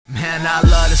man, I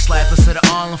love this life. Let's set it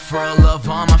all on furl. Love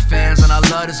all my fans, and I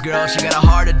love this girl. She got a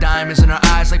heart of diamonds and her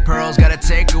eyes like pearls. Gotta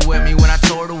take her with me when I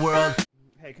tour the world.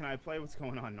 Hey, can I play? What's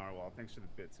going on, Narwhal? Thanks for the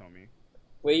bits, homie.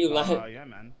 Where you land? Yeah,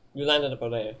 man. You landed up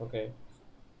there, okay.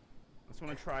 I just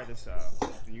want to try this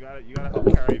out. And you gotta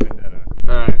help carry Vendetta.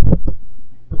 Alright.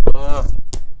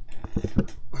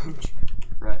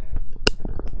 Right.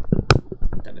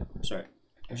 Damn it. Sorry.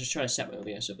 I was just trying to set my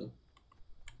OBS up.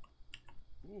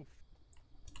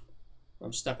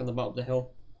 I'm stuck on the bottom of the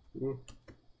hill.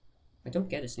 I don't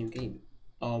get this new game.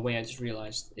 Oh wait, I just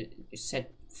realized it said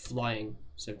flying,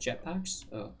 so jetpacks?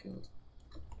 Oh god.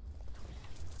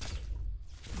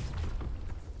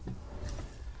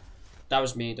 That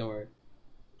was me, don't worry.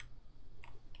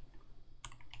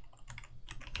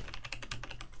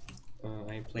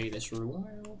 I ain't played this for a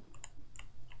while.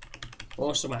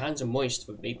 Also, my hands are moist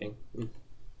for vaping.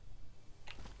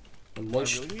 I'm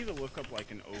moist. I really need to look up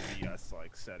like an OBS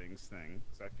like settings thing,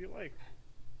 because I feel like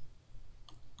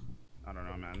I don't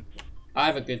know, man. I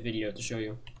have a good video to show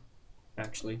you.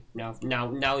 Actually,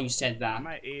 now you said that. I'm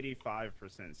at 85%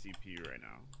 CPU right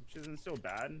now, which isn't so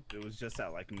bad. It was just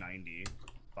at like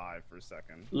 95 for a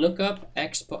second. Look up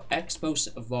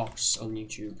Expos Vox on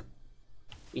YouTube.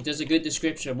 He does a good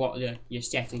description of what your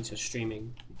settings for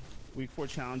streaming. Week 4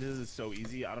 challenges is so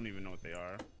easy. I don't even know what they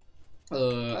are.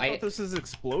 I thought this is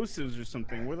explosives or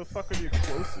something. Where the fuck are the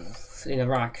explosives? In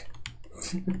Iraq.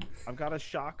 I've got a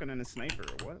shotgun and a sniper.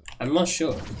 What? I'm not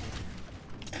sure.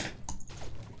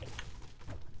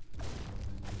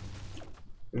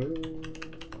 Hello?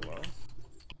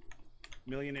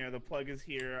 Millionaire, the plug is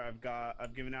here.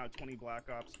 I've given out 20 Black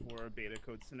Ops 4 beta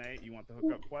codes tonight. You want the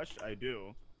hookup flush? I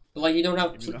do. But like you don't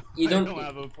have I don't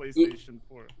have a PlayStation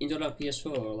 4. You don't have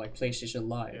PS4 or like PlayStation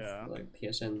Live, yeah. Like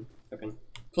PSN. Okay.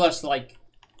 Plus, like,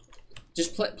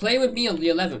 just play with me on the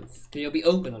 11th. It'll be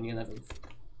open on the 11th.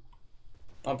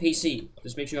 On PC.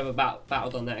 Just make sure you have a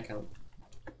battled on that account.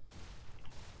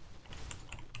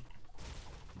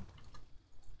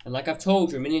 And like I've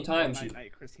told you a million times,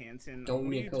 Night, Chris Hansen. Don't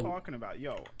what are you talking about,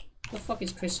 yo? What the fuck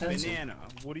is Chris Hansen? Banana.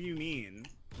 What do you mean?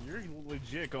 You're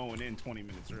legit going in 20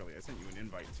 minutes early. I sent you an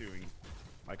invite too,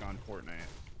 like on Fortnite.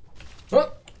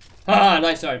 Oh! Ah,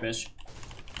 nice try, bitch.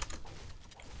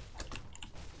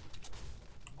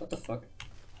 What the fuck?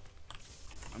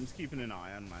 I'm just keeping an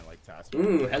eye on my like task.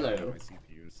 Ooh, hello. My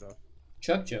CPU and stuff.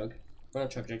 Chug jug. Not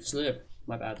chug jug. Slurp.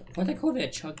 My bad. What they call it a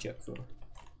chug jug for?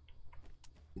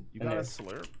 You got a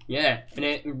slurp? Yeah, and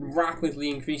it rapidly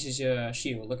increases your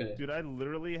shield. Look at it. Dude, I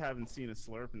literally haven't seen a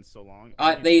slurp in so long.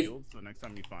 They've. Shields, so next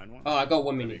time you find one. Oh, I got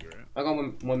 1 mini. I got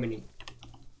one mini.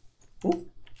 Ooh.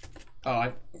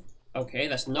 Oh, okay,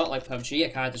 that's not like PUBG. I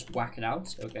can't just whack it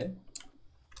out. Okay.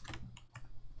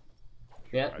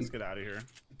 Yeah. Right, let's get out of here.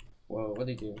 Whoa, what'd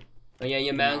he do? Oh yeah,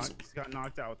 your man's. He got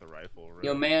knocked out with the rifle. Really.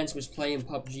 Your man's was playing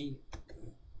PUBG.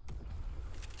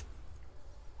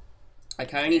 I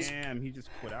kinda need. Damn, he just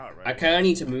quit out, right? I kinda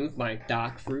need to move my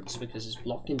dark fruits because it's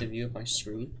blocking the view of my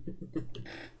screen.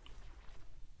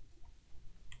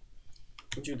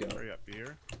 Where'd you go? Hurry up,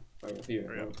 here. Hurry up, here.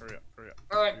 Hurry up, hurry up, hurry up.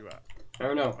 Alright. Where you at? I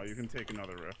don't know. Oh, you can take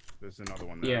another rift. There's another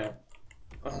one there. Yeah.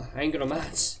 Oh, I ain't got a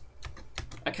mats.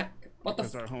 I can't. What the?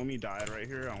 Because our homie died right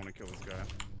here. I want to kill this guy.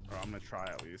 Or I'm gonna try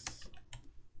at least.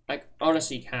 I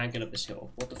honestly can't get up this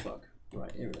hill. What the fuck?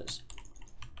 Right, here it is.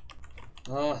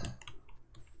 Oh.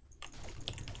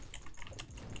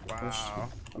 Wow.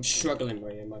 I'm struggling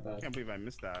right here, my bad. I can't believe I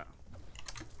missed that.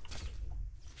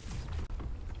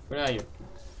 Where are you?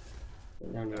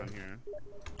 Down here.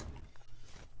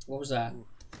 What was that?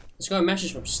 It's got a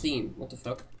message from Steam. What the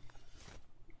fuck?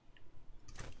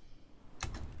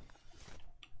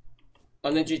 I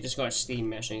legit just got a Steam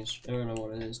message. I don't know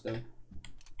what it is though.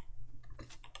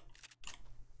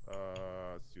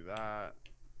 Let's do that.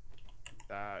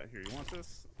 That. Here, you want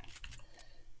this?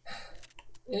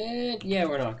 Yeah,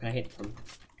 we're not. Can I hit pump?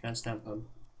 Can't stand pump.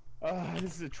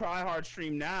 This is a try-hard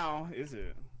stream now, is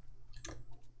it?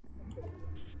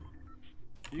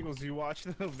 Eagles, you watched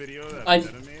the video that I made?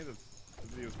 The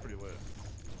video's pretty lit.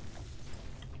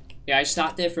 Yeah, I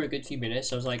sat there for a good few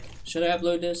minutes. I was like, should I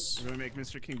upload this? We're gonna make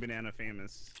Mr. King Banana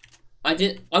famous. I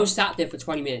did. I was sat there for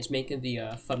 20 minutes making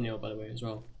the thumbnail, by the way, as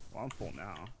well. Well, I'm full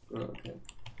now. Oh,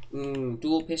 okay.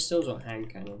 Dual pistols or hand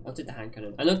cannon? I'll take the hand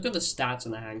cannon. I looked at the stats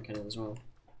on the hand cannon as well.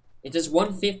 It does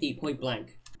 150 point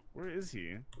blank. Where is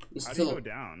he? How still, do you go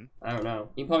down? I don't know.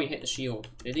 He probably hit the shield.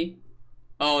 Did he?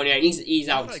 Oh yeah, he's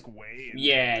out. Like way in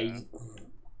yeah.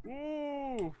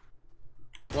 Ooh.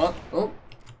 What? Oh.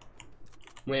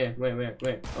 Where?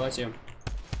 Oh, I see him.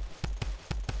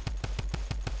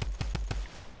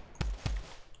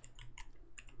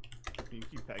 Can you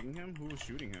keep pegging him? Who was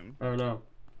shooting him? I don't know.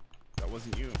 it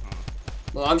wasn't you, huh?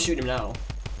 Well, I'm shooting him now.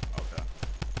 Okay.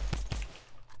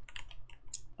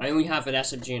 I only have an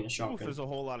SMG and a Oof, shotgun. there's a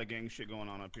whole lot of gang shit going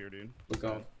on up here, dude. Look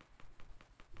out.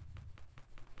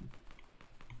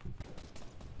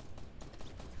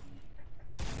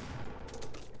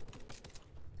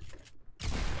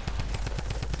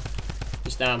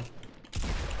 He's down.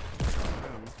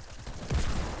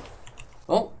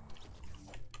 Oh!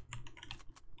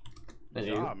 Good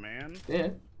job, man. Yeah.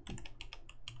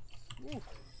 Oof.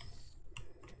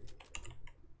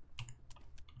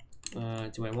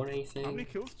 Do I want anything? How many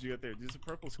kills did you get there? There's a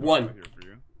purple scar One. out here for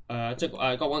you.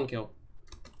 I got 1 kill.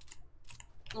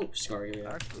 Oh, sorry.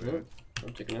 Yeah. Actually. No,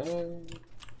 I'm taking another.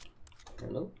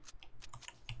 Hello.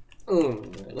 Oh,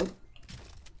 hello.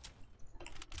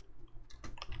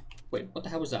 Wait, what the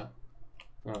hell was that?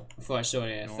 Oh, I thought I saw it.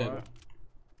 You know Thermal. what?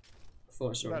 I thought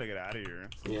I saw Gotta it. get out of here.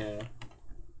 Yeah.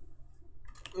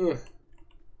 Ugh.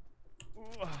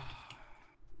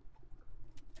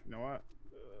 You know what?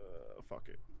 Fuck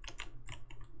it.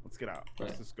 Let's get out. Right.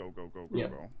 Let's just go. Yeah.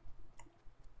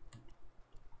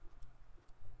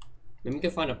 Let me go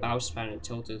find a bounce pad and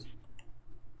tilt it.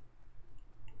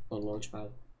 Or launch pad.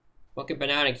 Fucking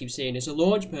banana keeps saying it's a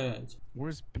launch pad.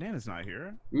 Where's Banana's not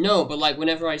here? No, but like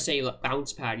whenever I say like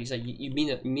bounce pad, he's like, you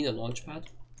mean a launch pad?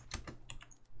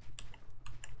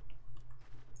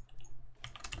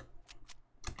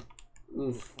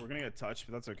 Oof. We're gonna get touched,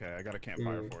 but that's okay. I got a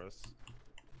campfire for us.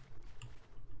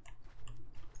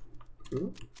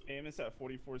 Ooh. Amos at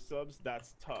 44 subs.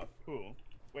 That's tough. Who?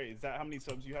 Wait, is that how many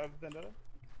subs you have, Vendetta?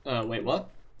 Wait, what?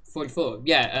 44.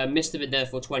 Yeah, Mr. Vendetta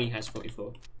 420 has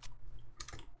 44.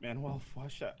 Man, well,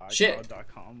 flush at Shit.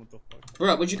 iCloud.com. What the fuck?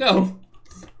 Bro, where'd you go?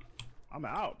 I'm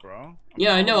out, bro. I'm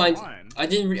Yeah, I know. online. I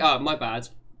didn't. My bad.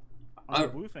 On the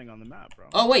blue thing on the map, bro.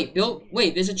 Oh wait, build.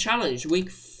 Wait, there's a challenge. Week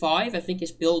 5, I think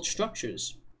it's build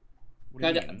structures.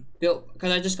 What do you mean?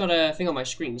 Because I just got a thing on my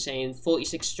screen saying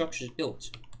 46 structures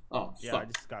built. Oh Yeah, fuck. I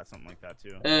just got something like that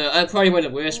too. I probably went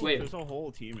the worst way. There's a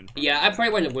whole team in front Yeah, of I me.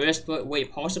 probably went the worst way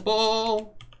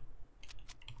possible.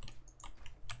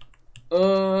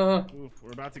 Oof,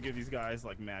 we're about to give these guys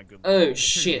like mad good. Oh, luck.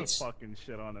 shit. There's a fucking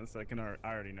shit on us. I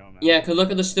already know, man. Yeah, cause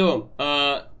look at the storm.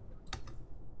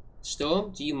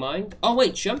 Storm, do you mind? Oh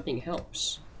wait, jumping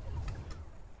helps.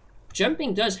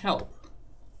 Jumping does help.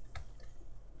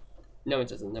 No, it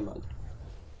doesn't. Never mind.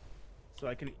 So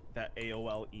I can that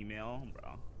AOL email,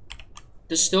 bro.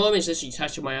 The storm is literally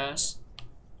touching my ass.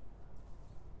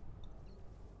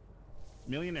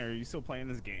 Millionaire, are you still playing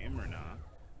this game or not?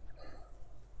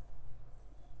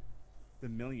 The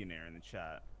millionaire in the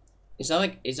chat. Is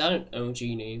that an OG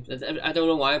name? I don't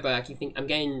know why, but I keep thinking I'm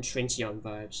getting Trincion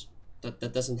vibes.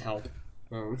 That doesn't help.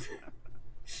 Because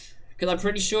I'm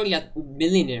pretty sure he had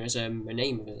millionaire as a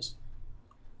name of his.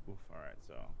 Oof, alright,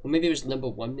 so. Or maybe it was number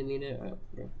 1 millionaire. I don't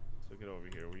know. So get over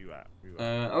here. Where you at?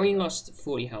 I only lost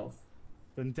 40 health.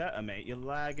 Vendetta, mate, you're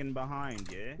lagging behind,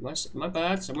 yeah? My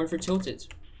bad. Someone for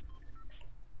tilted.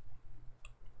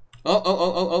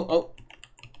 Oh.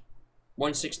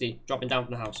 160. Dropping down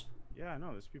from the house. Yeah, I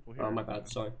know. There's people here. Oh, my bad.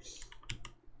 Sorry.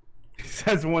 He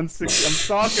says 160. I'm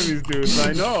stalking these dudes.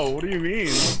 I know. What do you mean?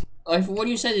 For what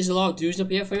you said, there's a lot of dudes up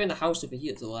here. If we're in the house over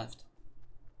here to the left.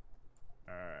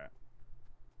 Alright.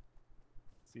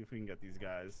 See if we can get these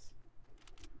guys.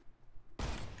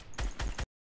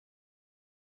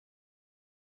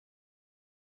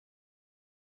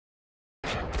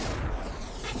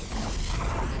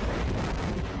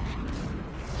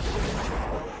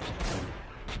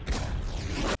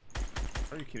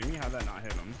 Are you kidding me? How'd that not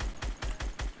hit him?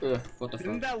 Ugh, what the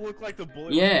Didn't fuck? that look like the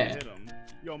bullet Yeah. hit him?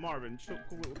 Yo, Marvin, chill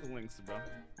with the links, bro.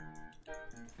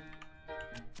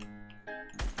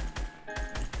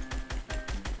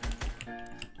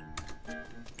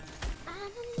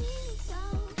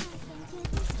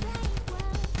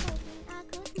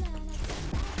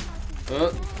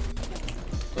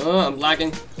 I'm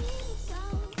lagging.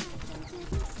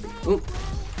 Ooh.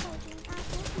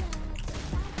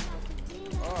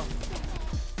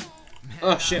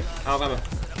 Oh shit, out of ammo.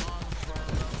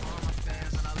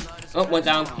 Oh, went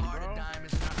down.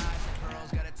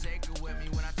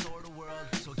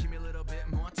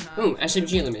 Ooh,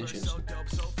 SMG eliminations.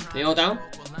 They all down?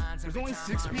 There's only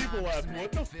 6 people left.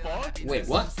 What the fuck? Wait,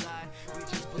 what?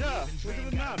 Yeah, look at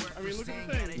the map. I mean, look at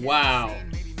the thing. Wow.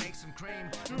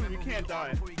 Dude, you can't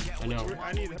die. I know.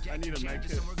 I need a med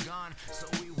kit. So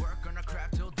we work on our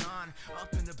craft till dawn.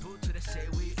 Up in the booth till they say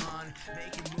we on.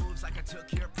 Making moves like I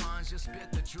took your pawns. Just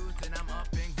spit the truth and I'm up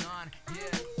and gone.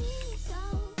 Yeah.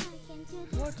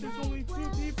 What? There's only 2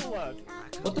 people left.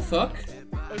 What the fuck?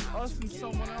 It's us and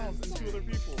someone else and 2 other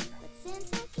people.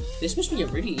 This must be a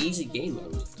really easy game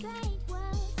mode.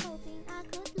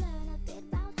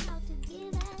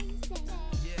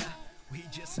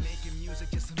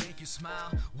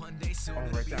 Oh,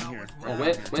 right down here. Oh,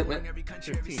 wait.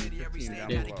 15 down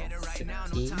Yeah. below. 16.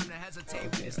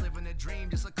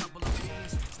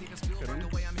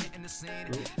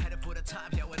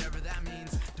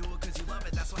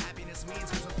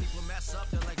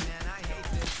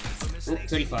 Oh,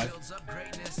 35.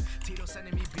 Tido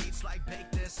sending me beats like bake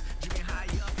this. Drinking high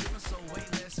up, feeling so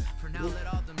weightless. For now, let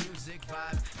all the music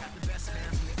vibe. Got the best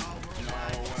fans in the all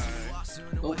worldwide. No way. See you all soon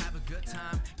and we'll have a good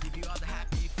time. Give you all the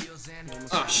happy feels and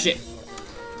Oh shit.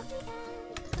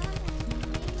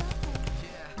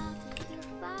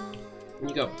 When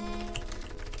you go.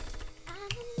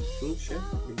 Oh shit.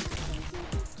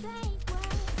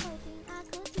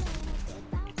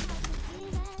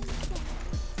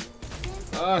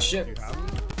 Oh shit. You have him?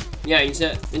 Yeah, he's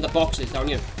in the boxes down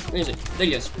here. Where is it? There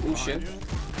he is. Oh shit.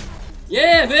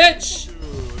 Yeah, bitch! Dude.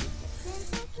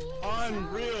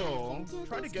 Unreal.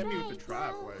 Try to get me with the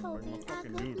trap, like I'm a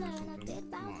fucking noob or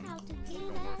something. Come on.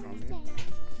 Don't work on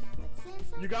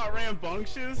me. You got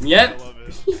rambunctious? Yep. I love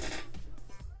it.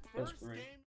 That's great.